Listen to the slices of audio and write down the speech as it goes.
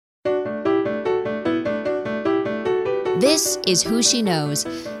This is Who She Knows,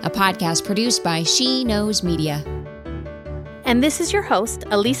 a podcast produced by She Knows Media. And this is your host,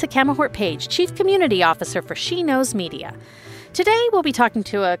 Elisa Camahort-Page, Chief Community Officer for She Knows Media. Today, we'll be talking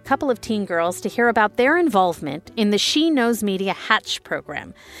to a couple of teen girls to hear about their involvement in the She Knows Media Hatch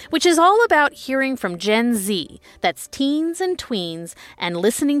program, which is all about hearing from Gen Z, that's teens and tweens, and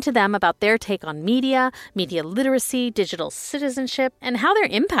listening to them about their take on media, media literacy, digital citizenship, and how they're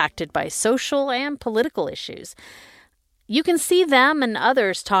impacted by social and political issues. You can see them and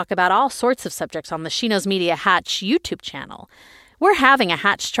others talk about all sorts of subjects on the She Knows Media Hatch YouTube channel. We're having a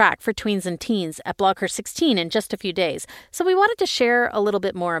Hatch track for tweens and teens at Bloghurst 16 in just a few days, so we wanted to share a little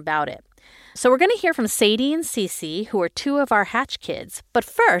bit more about it. So we're going to hear from Sadie and Cece, who are two of our Hatch kids. But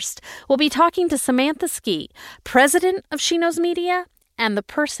first, we'll be talking to Samantha Ski, president of She Knows Media and the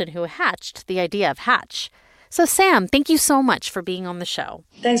person who hatched the idea of Hatch. So Sam, thank you so much for being on the show.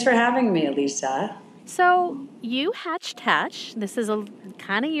 Thanks for having me, Lisa. So you hatched Hatch. This is a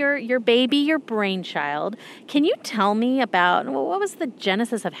kind of your baby, your brainchild. Can you tell me about what was the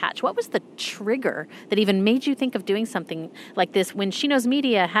genesis of Hatch? What was the trigger that even made you think of doing something like this when She Knows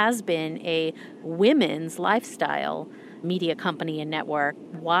Media has been a women's lifestyle media company and network?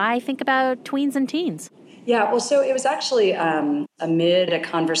 Why think about tweens and teens? Yeah, well, so it was actually amid a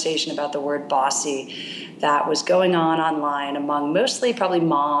conversation about the word bossy that was going on online among mostly probably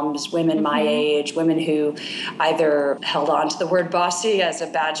moms, women my age, women who either held on to the word bossy as a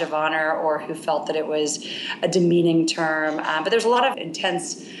badge of honor or who felt that it was a demeaning term. But there's a lot of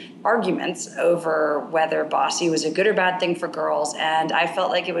intense arguments over whether bossy was a good or bad thing for girls, and I felt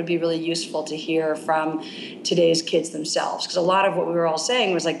like it would be really useful to hear from today's kids themselves, because a lot of what we were all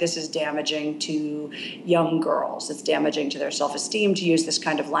saying was like, this is damaging to young girls, it's damaging to their self-esteem to use this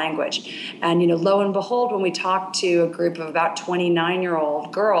kind of language. And lo and behold, when we talked to a group of about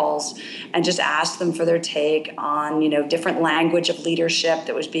 29-year-old girls and just asked them for their take on different language of leadership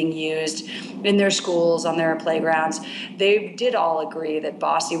that was being used in their schools, on their playgrounds, they did all agree that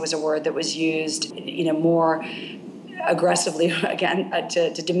bossy was a word that was used, more aggressively, again, to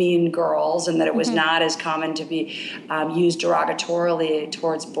demean girls, and that it was not as common to be used derogatorily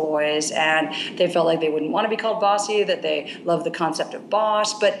towards boys. And they felt like they wouldn't want to be called bossy, that they loved the concept of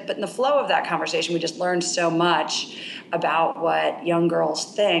boss. But in the flow of that conversation, we just learned so much about what young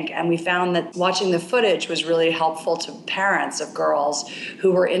girls think. And we found that watching the footage was really helpful to parents of girls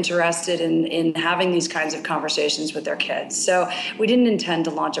who were interested in having these kinds of conversations with their kids. So we didn't intend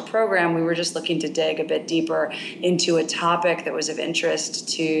to launch a program. We were just looking to dig a bit deeper into a topic that was of interest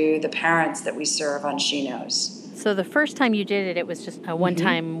to the parents that we serve on She Knows. So the first time you did it, it was just a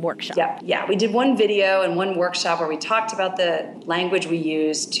one-time workshop. Yeah. We did one video and one workshop where we talked about the language we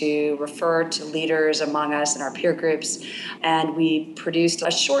use to refer to leaders among us in our peer groups. And we produced a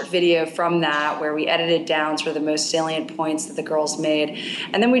short video from that where we edited down sort of the most salient points that the girls made.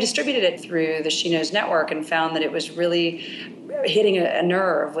 And then we distributed it through the She Knows network and found that it was really hitting a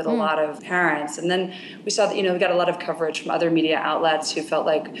nerve with a lot of parents. And then we saw that, we got a lot of coverage from other media outlets who felt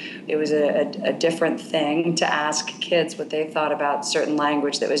like it was a different thing to ask kids what they thought about certain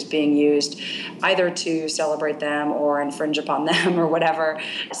language that was being used either to celebrate them or infringe upon them or whatever.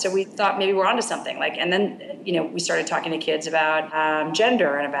 So we thought maybe we're onto something. And then, we started talking to kids about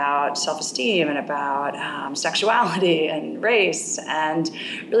gender and about self-esteem and about sexuality and race, and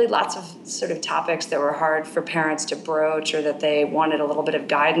really lots of sort of topics that were hard for parents to broach or that they wanted a little bit of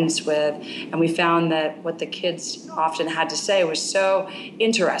guidance with. And we found that what the kids often had to say was so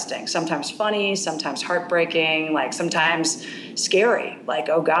interesting, sometimes funny, sometimes heartbreaking, sometimes scary,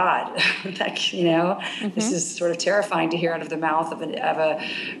 oh God, this is sort of terrifying to hear out of the mouth of a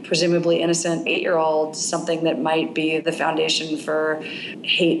presumably innocent 8-year-old, something that might be the foundation for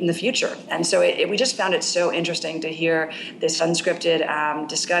hate in the future. And so we just found it so interesting to hear this unscripted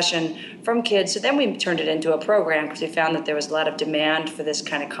discussion from kids. So then we turned it into a program because we found that there was a lot of demand for this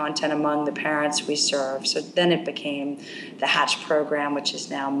kind of content among the parents we serve. So then it became the Hatch program, which is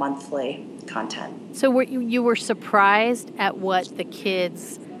now monthly content. So you were surprised at what the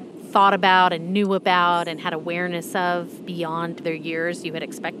kids thought about and knew about and had awareness of beyond their years you had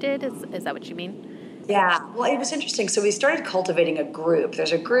expected? Is that what you mean? Yeah. Well, it was interesting. So we started cultivating a group.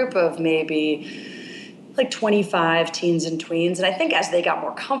 There's a group of maybe 25 teens and tweens. And I think as they got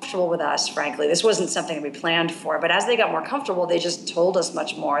more comfortable with us, frankly, this wasn't something that we planned for, but as they got more comfortable, they just told us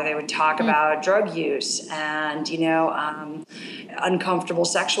much more. They would talk about drug use and, uncomfortable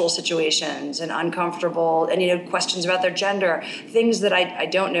sexual situations and questions about their gender, things that I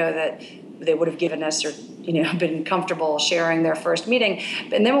don't know that they would have given us or, been comfortable sharing their first meeting.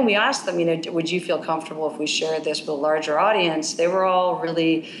 And then when we asked them, would you feel comfortable if we shared this with a larger audience? They were all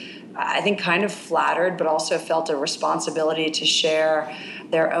really I think, kind of flattered, but also felt a responsibility to share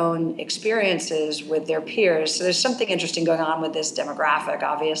their own experiences with their peers. So there's something interesting going on with this demographic,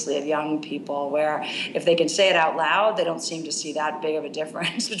 obviously, of young people, where if they can say it out loud, they don't seem to see that big of a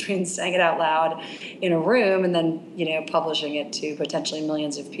difference between saying it out loud in a room and then, publishing it to potentially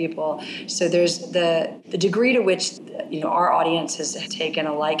millions of people. So there's the degree to which, our audience has taken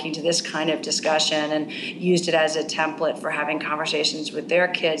a liking to this kind of discussion and used it as a template for having conversations with their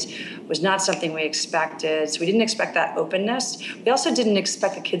kids was not something we expected. So we didn't expect that openness. We also didn't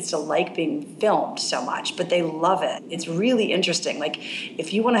expect the kids to like being filmed so much, but they love it. It's really interesting. Like,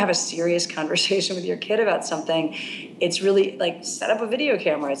 if you want to have a serious conversation with your kid about something, it's really like, set up a video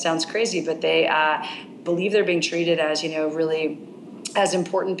camera. It sounds crazy, but they believe they're being treated as, really as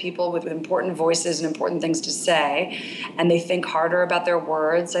important people with important voices and important things to say. And they think harder about their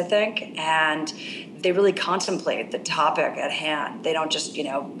words, I think, and they really contemplate the topic at hand. They don't just,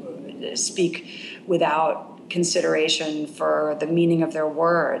 speak without consideration for the meaning of their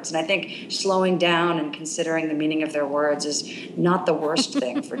words. And I think slowing down and considering the meaning of their words is not the worst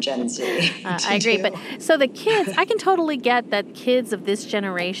thing for Gen Z. I agree. But so the kids, I can totally get that kids of this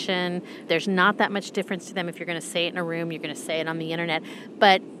generation, there's not that much difference to them. If you're going to say it in a room, you're going to say it on the internet.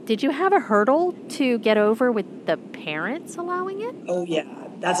 But did you have a hurdle to get over with the parents allowing it? Oh, yeah.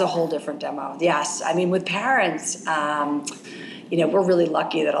 That's a whole different demo. Yes. I mean, with parents, we're really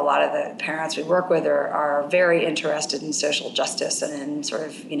lucky that a lot of the parents we work with are very interested in social justice and in sort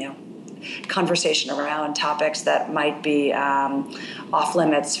of, conversation around topics that might be off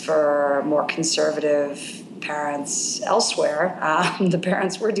limits for more conservative parents elsewhere. The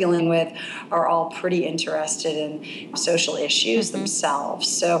parents we're dealing with are all pretty interested in social issues themselves.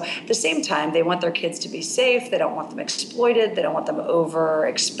 So at the same time, they want their kids to be safe. They don't want them exploited. They don't want them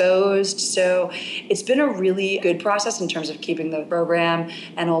overexposed. So it's been a really good process in terms of keeping the program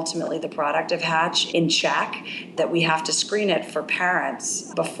and ultimately the product of Hatch in check, that we have to screen it for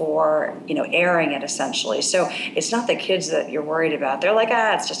parents before, airing it, essentially. So it's not the kids that you're worried about. They're like,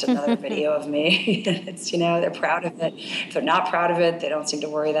 it's just another video of me. It's, they're proud of it. If they're not proud of it, they don't seem to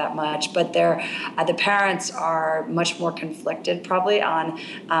worry that much. But the parents are much more conflicted probably on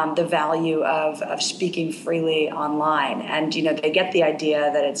the value of speaking freely online. And, they get the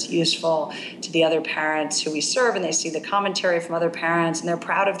idea that it's useful to the other parents who we serve, and they see the commentary from other parents, and they're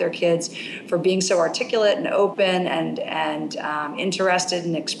proud of their kids for being so articulate and open and interested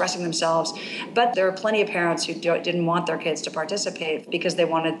in expressing themselves. But there are plenty of parents who didn't want their kids to participate because they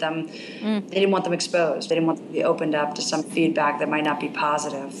wanted them, they didn't want them exposed. They didn't want them to be opened up to some feedback that might not be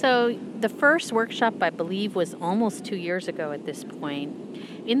positive. So the first workshop, I believe, was almost 2 years ago at this point.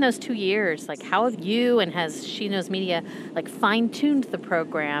 In those 2 years, how have you and has She Knows Media, fine-tuned the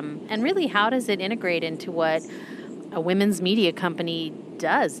program? And really, how does it integrate into what a women's media company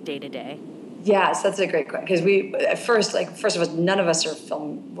does day to day? Yes, that's a great question. Because we, at first, first of all, none of us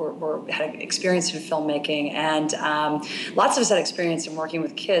had experience in filmmaking, and lots of us had experience in working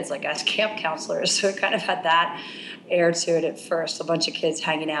with kids, as camp counselors. So it kind of had that air to it at first. A bunch of kids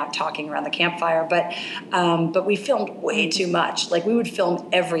hanging out, talking around the campfire. But we filmed way too much. We would film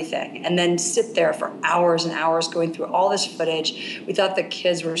everything and then sit there for hours and hours going through all this footage. We thought the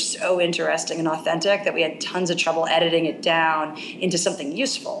kids were so interesting and authentic that we had tons of trouble editing it down into something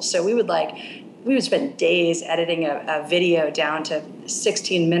useful. So we would spend days editing a video down to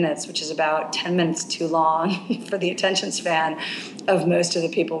 16 minutes, which is about 10 minutes too long for the attention span of most of the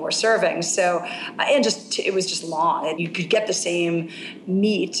people we're serving. So, it was just long. And you could get the same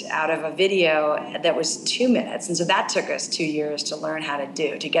meat out of a video that was 2 minutes. And so that took us 2 years to learn how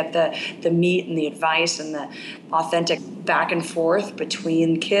to get the meat and the advice and the authentic back and forth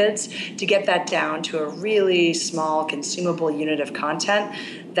between kids, to get that down to a really small consumable unit of content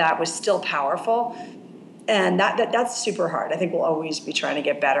that was still powerful. And that's super hard. I think we'll always be trying to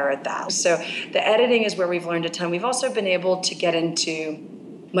get better at that. So the editing is where we've learned a ton. We've also been able to get into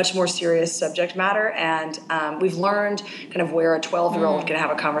much more serious subject matter, and we've learned kind of where a 12-year-old can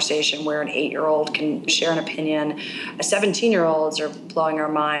have a conversation, where an 8-year-old can share an opinion. 17-year-olds are blowing our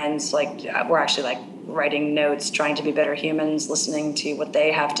minds. We're actually writing notes, trying to be better humans, listening to what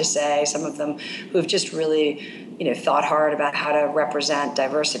they have to say. Some of them who have just really thought hard about how to represent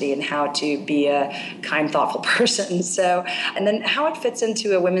diversity and how to be a kind, thoughtful person. So, and then how it fits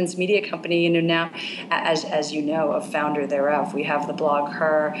into a women's media company. Now, as you know, a founder thereof, we have the Blog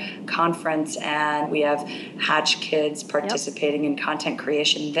Her conference, and we have Hatch Kids participating in content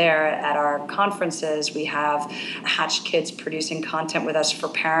creation there. At our conferences, we have Hatch Kids producing content with us for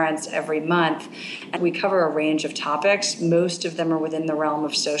parents every month. And we cover a range of topics. Most of them are within the realm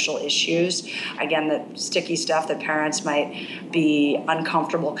of social issues. Again, the sticky stuff that parents might be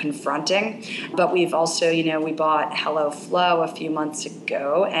uncomfortable confronting. But we've also, we bought HelloFlow a few months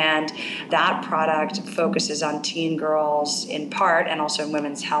ago, and that product focuses on teen girls in part and also in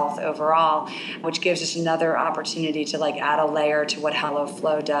women's health overall, which gives us another opportunity to add a layer to what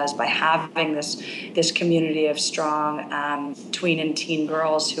HelloFlow does by having this community of strong tween and teen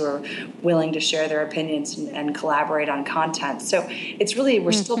girls who are willing to share their opinions and collaborate on content. So it's really,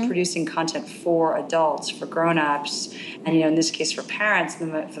 we're still producing content for adults, for grown-ups, and in this case for parents for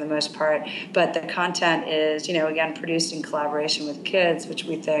the most part, but the content is again produced in collaboration with kids, which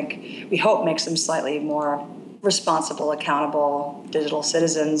we hope makes them slightly more responsible, accountable digital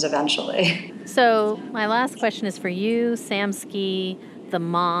citizens eventually. So my last question is for you, Samski, the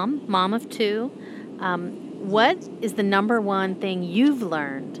mom of two. What is the number one thing you've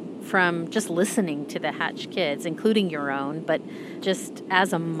learned from just listening to the Hatch kids, including your own, but just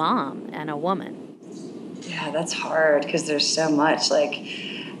as a mom and a woman? Yeah, that's hard because there's so much.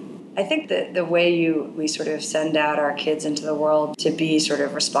 I think that the way we sort of send out our kids into the world to be sort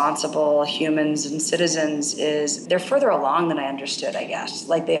of responsible humans and citizens is they're further along than I understood, I guess.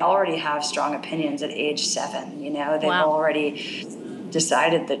 They already have strong opinions at age 7, They've already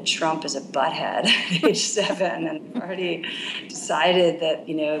decided that Trump is a butthead at age 7 and already decided that,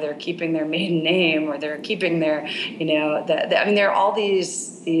 they're keeping their maiden name or they're keeping their, there are all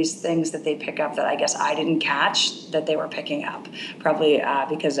these things that they pick up that I guess I didn't catch that they were picking up, probably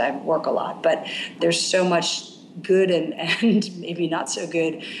because I work a lot. But there's so much good and maybe not so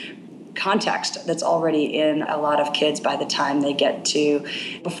good context that's already in a lot of kids by the time they get to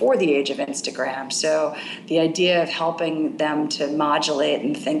before the age of Instagram. So the idea of helping them to modulate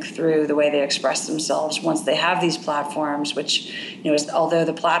and think through the way they express themselves once they have these platforms, which, although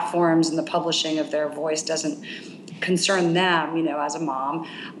the platforms and the publishing of their voice doesn't concern them, as a mom,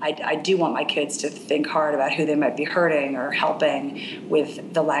 I do want my kids to think hard about who they might be hurting or helping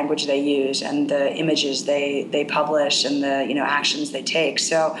with the language they use and the images they publish and the actions they take.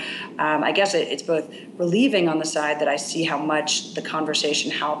 So I guess it's both relieving on the side that I see how much the conversation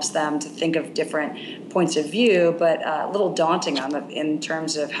helps them to think of different points of view, but a little daunting in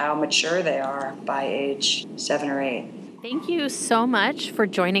terms of how mature they are by age 7 or 8. Thank you so much for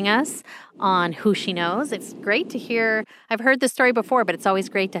joining us on Who She Knows. It's great to hear. I've heard this story before, but it's always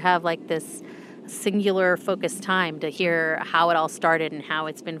great to have this singular focused time to hear how it all started and how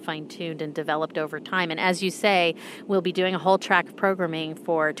it's been fine-tuned and developed over time. And as you say, we'll be doing a whole track of programming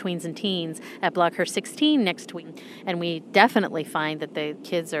for tweens and teens at Blogger 16 next week. And we definitely find that the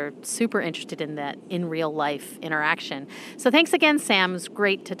kids are super interested in that in real life interaction. So thanks again, Sam. It was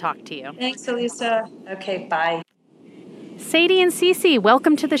great to talk to you. Thanks, Elisa. Okay, bye. Sadie and Cece,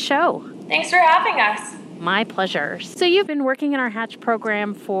 welcome to the show. Thanks for having us. My pleasure. So you've been working in our Hatch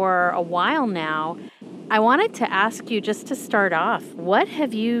program for a while now. I wanted to ask you, just to start off, what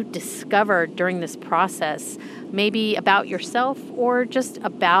have you discovered during this process, maybe about yourself or just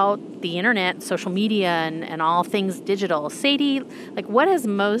about the internet, social media, and all things digital? Sadie, what has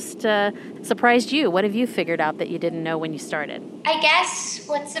most surprised you? What have you figured out that you didn't know when you started? I guess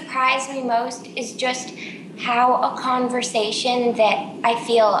what surprised me most is just how a conversation that I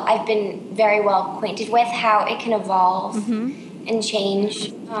feel I've been very well acquainted with, how it can evolve and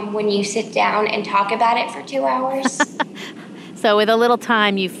change when you sit down and talk about it for 2 hours. So with a little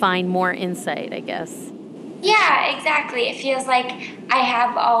time, you find more insight, I guess. Yeah, exactly. It feels like I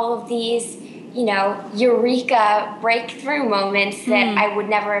have all of these, eureka breakthrough moments that I would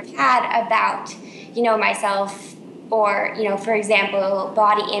never have had about, myself. Or, for example,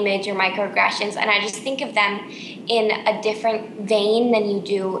 body image or microaggressions. And I just think of them in a different vein than you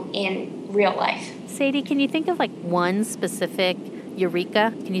do in real life. Sadie, can you think of one specific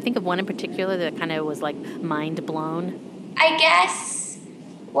eureka? Can you think of one in particular that kind of was mind blown? I guess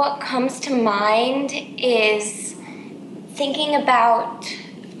what comes to mind is thinking about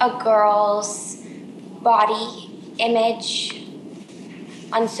a girl's body image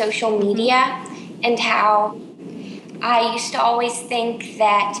on social media and how I used to always think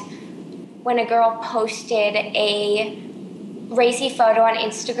that when a girl posted a racy photo on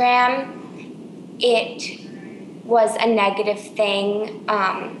Instagram, it was a negative thing.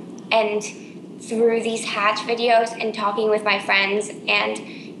 And through these Hatch videos and talking with my friends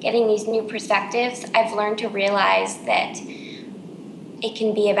and getting these new perspectives, I've learned to realize that it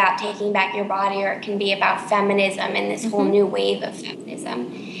can be about taking back your body, or it can be about feminism and this whole new wave of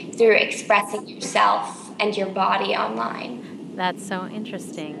feminism through expressing yourself and your body online. That's so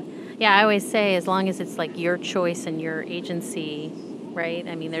interesting. Yeah, I always say as long as it's your choice and your agency, right?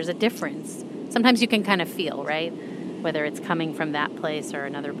 I mean, there's a difference. Sometimes you can kind of feel, right? Whether it's coming from that place or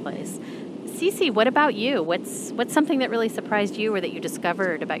another place. Cece, what about you? What's something that really surprised you or that you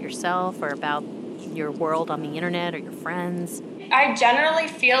discovered about yourself or about your world on the internet or your friends? I generally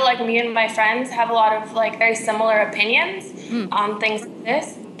feel like me and my friends have a lot of like very similar opinions on things like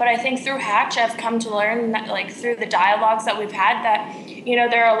this. But I think through Hatch, I've come to learn that, like, through the dialogues that we've had, that, you know,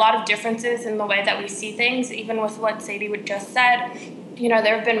 there are a lot of differences in the way that we see things, even with what Sadie would just said. You know,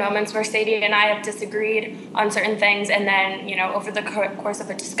 there have been moments where Sadie and I have disagreed on certain things, and then, you know, over the course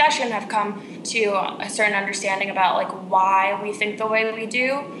of a discussion have come to a certain understanding about, like, why we think the way we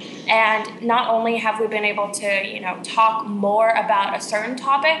do. And not only have we been able to, you know, talk more about a certain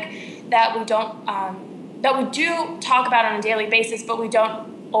topic that we don't, that we do talk about on a daily basis, but we don't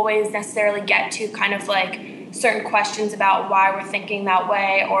always necessarily get to kind of like certain questions about why we're thinking that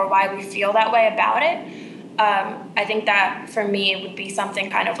way or why we feel that way about it. I think that for me would be something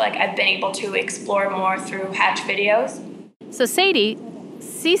kind of like I've been able to explore more through Hatch videos. So Sadie,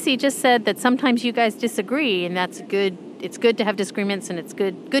 Cece just said that sometimes you guys disagree, and that's good. It's good to have disagreements, and it's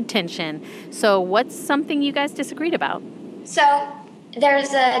good tension. So what's something you guys disagreed about? So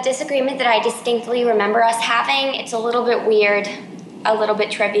there's a disagreement that I distinctly remember us having. It's a little bit weird, a little bit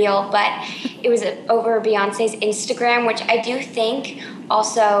trivial, but it was over Beyonce's Instagram, which I do think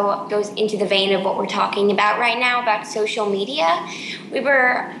also goes into the vein of what we're talking about right now, about social media. We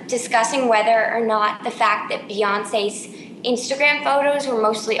were discussing whether or not the fact that Beyonce's Instagram photos were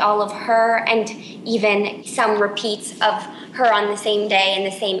mostly all of her and even some repeats of her on the same day in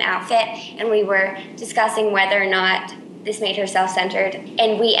the same outfit, and we were discussing whether or not this made her self-centered.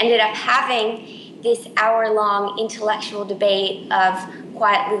 And we ended up having this hour-long intellectual debate of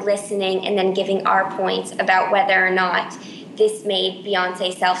quietly listening and then giving our points about whether or not this made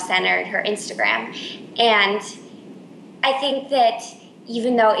Beyonce self-centered, her Instagram. And I think that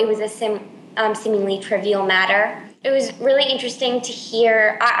even though it was a seemingly trivial matter, it was really interesting to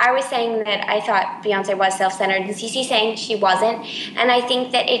hear. I was saying that I thought Beyonce was self-centered, and Cece saying she wasn't. And I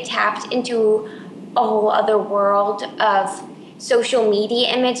think that it tapped into a whole other world of social media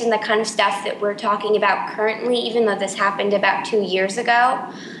image and the kind of stuff that we're talking about currently, even though this happened about 2 years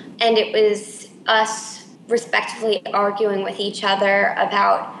ago. And it was us respectively arguing with each other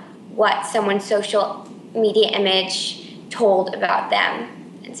about what someone's social media image told about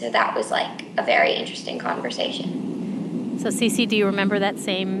them. And so that was like a very interesting conversation. So Cece, do you remember that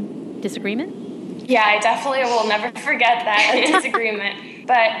same disagreement? Yeah, I definitely will never forget that disagreement.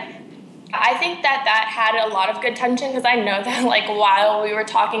 But I think that had a lot of good tension, because I know that, like, while we were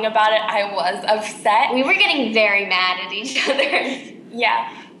talking about it, I was upset. We were getting very mad at each other. Yeah,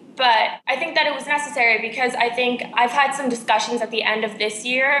 but I think that it was necessary, because I think I've had some discussions at the end of this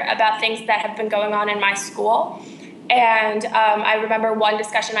year about things that have been going on in my school. And I remember one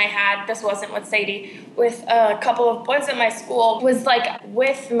discussion I had, this wasn't with Sadie, with a couple of boys at my school, was like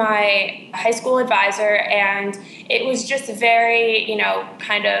with my high school advisor, and it was just very, you know,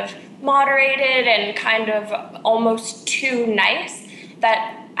 kind of moderated and kind of almost too nice,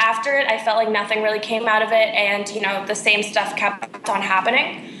 that after it I felt like nothing really came out of it, and, you know, the same stuff kept on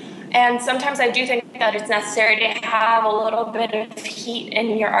happening. And sometimes I do think that it's necessary to have a little bit of heat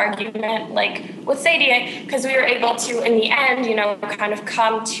in your argument, like with Sadie, because we were able to, in the end, you know, kind of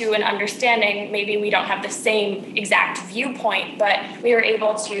come to an understanding. Maybe we don't have the same exact viewpoint, but we were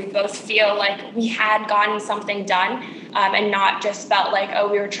able to both feel like we had gotten something done, and not just felt like, oh,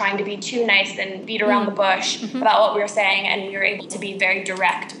 we were trying to be too nice and beat around the bush about what we were saying, and we were able to be very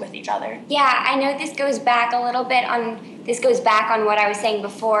direct with each other. Yeah, I know this goes back a little bit on what I was saying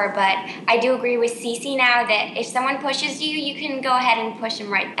before, but I do agree with Cece now that if someone pushes you, you can go ahead and push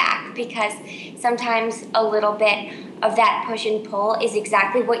them right back, because sometimes a little bit of that push and pull is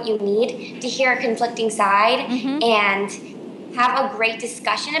exactly what you need to hear a conflicting side and have a great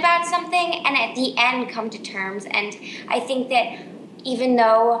discussion about something, and at the end come to terms. And I think that even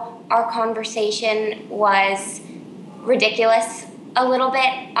though our conversation was ridiculous a little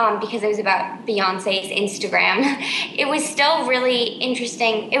bit, because it was about Beyonce's Instagram, it was still really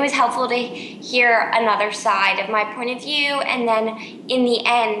interesting. It was helpful to hear another side of my point of view, and then in the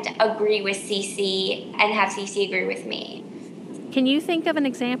end agree with Cece and have Cece agree with me. Can you think of an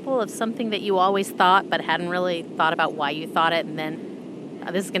example of something that you always thought but hadn't really thought about why you thought it, and then,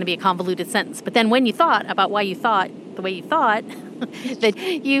 this is going to be a convoluted sentence, but then when you thought about why you thought the way you thought, that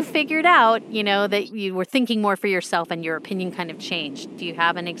you figured out, you know, that you were thinking more for yourself and your opinion kind of changed? Do you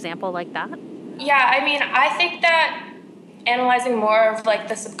have an example like that? Yeah, I mean, I think that analyzing more of like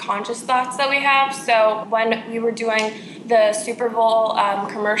the subconscious thoughts that we have. So when we were doing the Super Bowl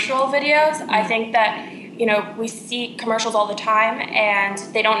commercial videos, I think that, you know, we see commercials all the time, and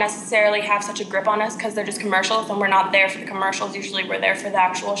they don't necessarily have such a grip on us because they're just commercials, and we're not there for the commercials. Usually we're there for the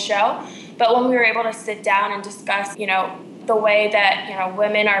actual show. But when we were able to sit down and discuss, the way that,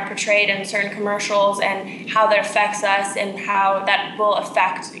 women are portrayed in certain commercials and how that affects us and how that will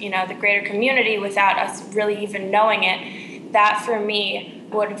affect, the greater community without us really even knowing it, that for me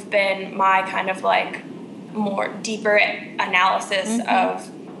would have been my kind of like more deeper analysis of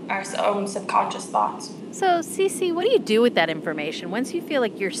our own subconscious thoughts. So, Cece, what do you do with that information? Once you feel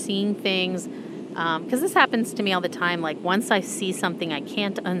like you're seeing things, because this happens to me all the time, like once I see something, I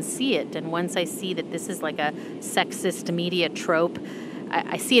can't unsee it. And once I see that this is like a sexist media trope,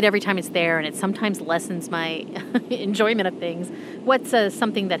 I see it every time it's there, and it sometimes lessens my enjoyment of things. What's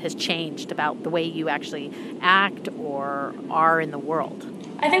something that has changed about the way you actually act or are in the world?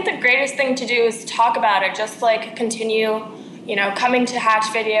 I think the greatest thing to do is talk about it, just like continue, coming to Hatch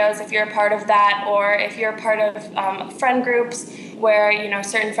videos if you're a part of that, or if you're a part of friend groups where,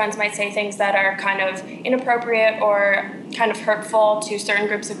 certain friends might say things that are kind of inappropriate or kind of hurtful to certain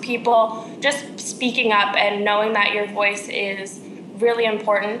groups of people. Just speaking up and knowing that your voice is really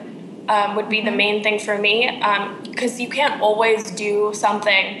important would be the main thing for me, because you can't always do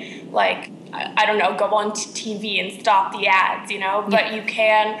something like, I don't know, go on TV and stop the ads, but you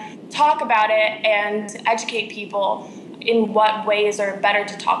can talk about it and educate people in what ways are better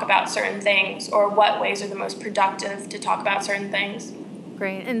to talk about certain things or what ways are the most productive to talk about certain things.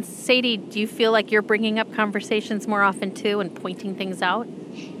 Great. And Sadie, do you feel like you're bringing up conversations more often too and pointing things out?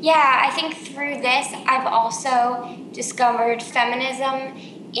 Yeah, I think through this, I've also discovered feminism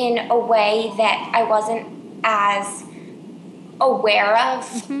in a way that I wasn't as aware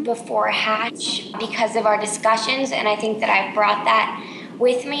of before Hatch because of our discussions, and I think that I've brought that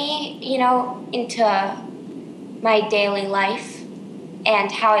with me, into my daily life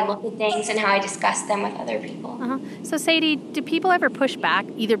and how I look at things and how I discuss them with other people. So Sadie, do people ever push back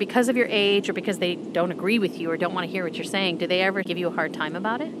either because of your age or because they don't agree with you or don't want to hear what you're saying? Do they ever give you a hard time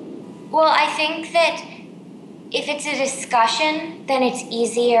about it? Well, I think that if it's a discussion, then it's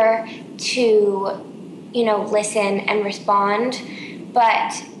easier to listen and respond.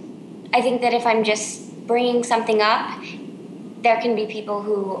 But I think that if I'm just bringing something up, there can be people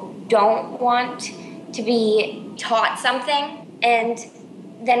who don't want to be taught something, and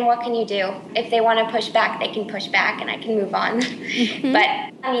then what can you do? If they want to push back, they can push back and I can move on.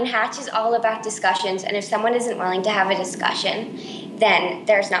 But Hatch is all about discussions, and if someone isn't willing to have a discussion, then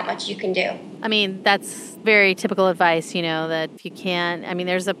there's not much you can do. That's very typical advice, that if you can't,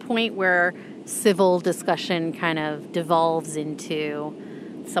 there's a point where civil discussion kind of devolves into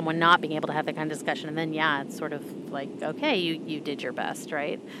someone not being able to have that kind of discussion. And then, it's sort of like, okay, you did your best,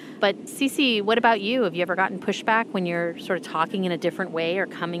 right? But Cece, what about you? Have you ever gotten pushback when you're sort of talking in a different way or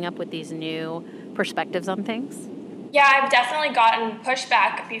coming up with these new perspectives on things? Yeah, I've definitely gotten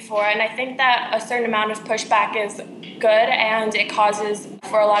pushback before, and I think that a certain amount of pushback is good, and it causes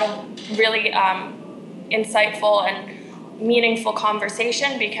for a lot of really insightful and meaningful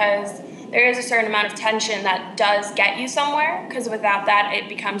conversation, because there is a certain amount of tension that does get you somewhere, because without that, it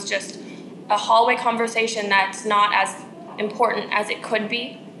becomes just a hallway conversation that's not as important as it could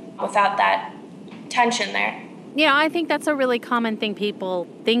be without that tension there. Yeah, I think that's a really common thing people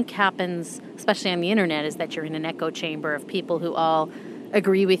think happens, especially on the internet, is that you're in an echo chamber of people who all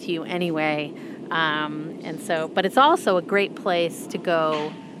agree with you anyway. But it's also a great place to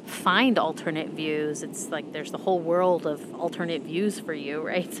go find alternate views. It's like there's the whole world of alternate views for you,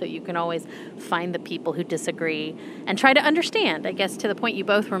 right? So you can always find the people who disagree and try to understand, I guess, to the point you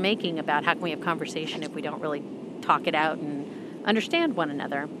both were making about how can we have conversation if we don't really talk it out and understand one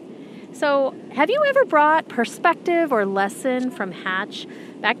another. So have you ever brought perspective or lesson from Hatch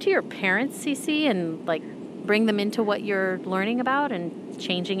back to your parents, Cece, and bring them into what you're learning about and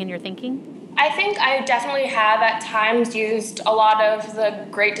changing in your thinking? I think I definitely have at times used a lot of the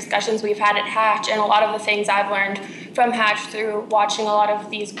great discussions we've had at Hatch and a lot of the things I've learned from Hatch through watching a lot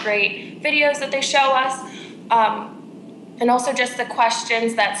of these great videos that they show us. And also just the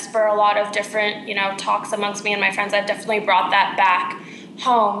questions that spur a lot of different, talks amongst me and my friends. I've definitely brought that back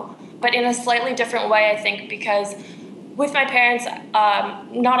home, but in a slightly different way, I think, because with my parents,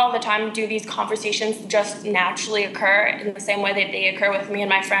 not all the time do these conversations just naturally occur in the same way that they occur with me and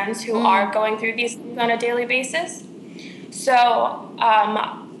my friends who are going through these things on a daily basis. So,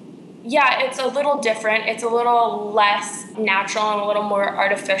 it's a little different. It's a little less natural and a little more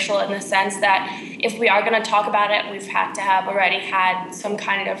artificial in the sense that if we are going to talk about it, we've had to have already had some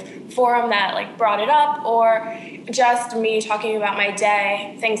kind of forum that brought it up, or just me talking about my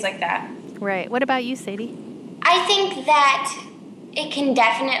day, things like that. Right. What about you, Sadie? I think that it can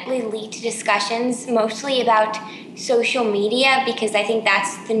definitely lead to discussions, mostly about social media, because I think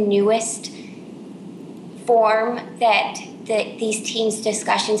that's the newest form that these teens'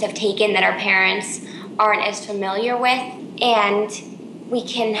 discussions have taken that our parents aren't as familiar with. And we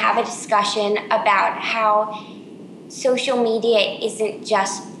can have a discussion about how social media isn't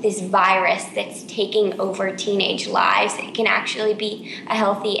just this virus that's taking over teenage lives. It can actually be a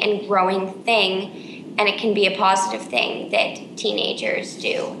healthy and growing thing, and it can be a positive thing that teenagers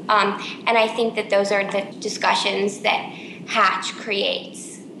do. And I think that those are the discussions that Hatch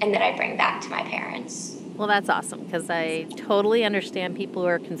creates and that I bring back to my parents. Well, that's awesome, because I totally understand people who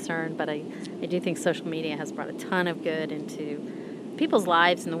are concerned, but I do think social media has brought a ton of good into people's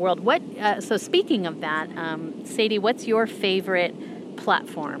lives in the world. So speaking of that, Sadie, what's your favorite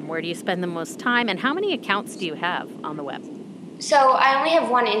platform? Where do you spend the most time, and how many accounts do you have on the web? So I only have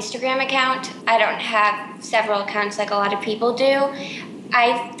one Instagram account. I don't have several accounts like a lot of people do.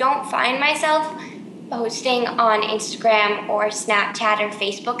 I don't find myself posting on Instagram or Snapchat or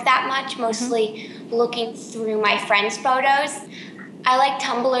Facebook that much, mostly looking through my friends' photos. I like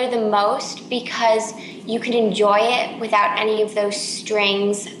Tumblr the most because you can enjoy it without any of those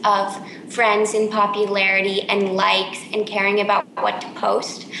strings of friends and popularity and likes and caring about what to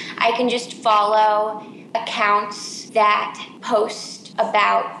post. I can just follow accounts that post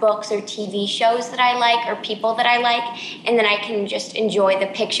about books or TV shows that I like or people that I like, and then I can just enjoy the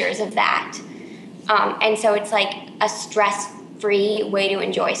pictures of that. And so it's like a stress-free way to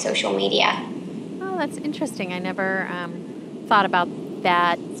enjoy social media. Oh, that's interesting. I never thought about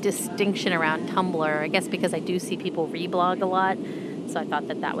that distinction around Tumblr. I guess because I do see people reblog a lot, so I thought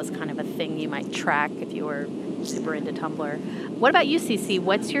that was kind of a thing you might track if you were super into Tumblr. What about you, Cece?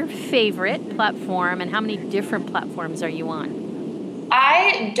 What's your favorite platform, and how many different platforms are you on?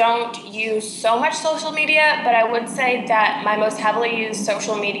 I don't use so much social media, but I would say that my most heavily used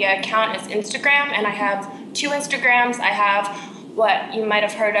social media account is Instagram, and I have 2 Instagrams. I have what you might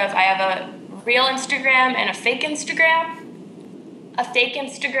have heard of. I have a real Instagram and a fake Instagram. A fake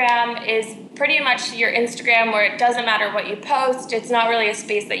Instagram is pretty much your Instagram where it doesn't matter what you post. It's not really a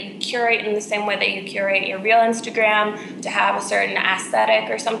space that you curate in the same way that you curate your real Instagram to have a certain aesthetic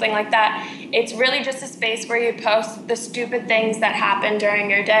or something like that. It's really just a space where you post the stupid things that happen during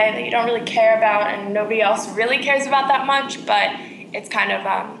your day that you don't really care about and nobody else really cares about that much, but it's kind of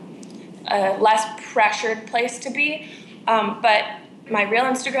a less pressured place to be. But my real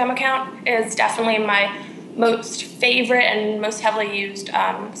Instagram account is definitely my most favorite and most heavily used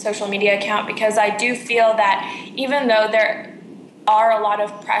social media account, because I do feel that even though there are a lot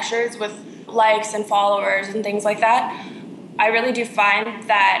of pressures with likes and followers and things like that, I really do find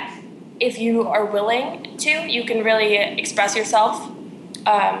that if you are willing to, you can really express yourself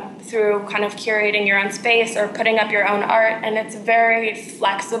through kind of curating your own space or putting up your own art. And it's a very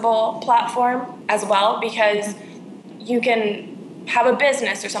flexible platform as well, because you can have a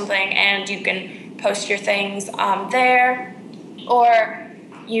business or something and you can post your things there, or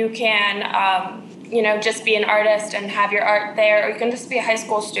you can just be an artist and have your art there, or you can just be a high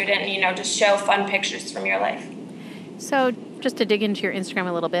school student and just show fun pictures from your life. So just to dig into your Instagram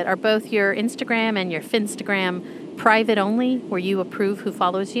a little bit, are both your Instagram and your Finstagram private only, where you approve who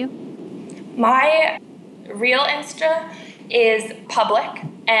follows you? My real Insta is public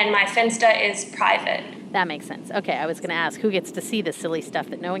and my Finsta is private. That makes sense. Okay, I was going to ask, who gets to see the silly stuff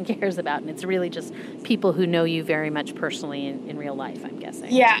that no one cares about? And it's really just people who know you very much personally in real life, I'm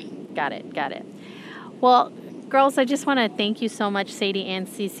guessing. Yeah. Got it. Well, girls, I just want to thank you so much, Sadie and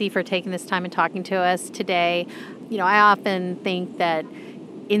Cece, for taking this time and talking to us today. I often think that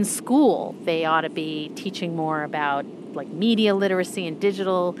in school they ought to be teaching more about like media literacy and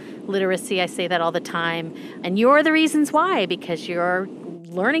digital literacy. I say that all the time. And you're the reasons why, because you're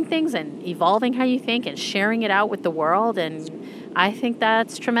learning things and evolving how you think and sharing it out with the world. And I think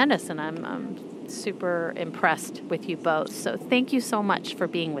that's tremendous. And I'm super impressed with you both. So thank you so much for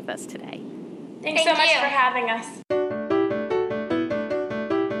being with us today. Thanks so much for having us.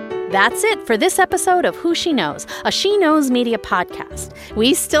 That's it for this episode of Who She Knows, a She Knows Media podcast.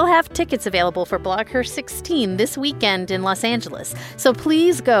 We still have tickets available for Blog Her 16 this weekend in Los Angeles. So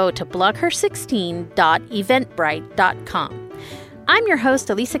please go to blogher16.eventbrite.com. I'm your host,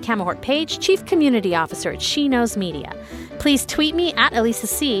 Elisa Camahort-Page, Chief Community Officer at She Knows Media. Please tweet me at Elisa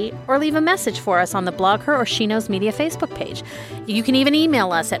C. or leave a message for us on the Blog Her or She Knows Media Facebook page. You can even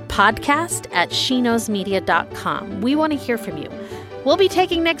email us at podcast@sheknowsmedia.com. We want to hear from you. We'll be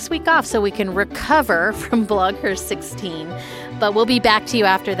taking next week off so we can recover from Blog Her 16, but we'll be back to you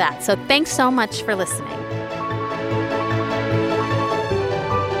after that. So thanks so much for listening.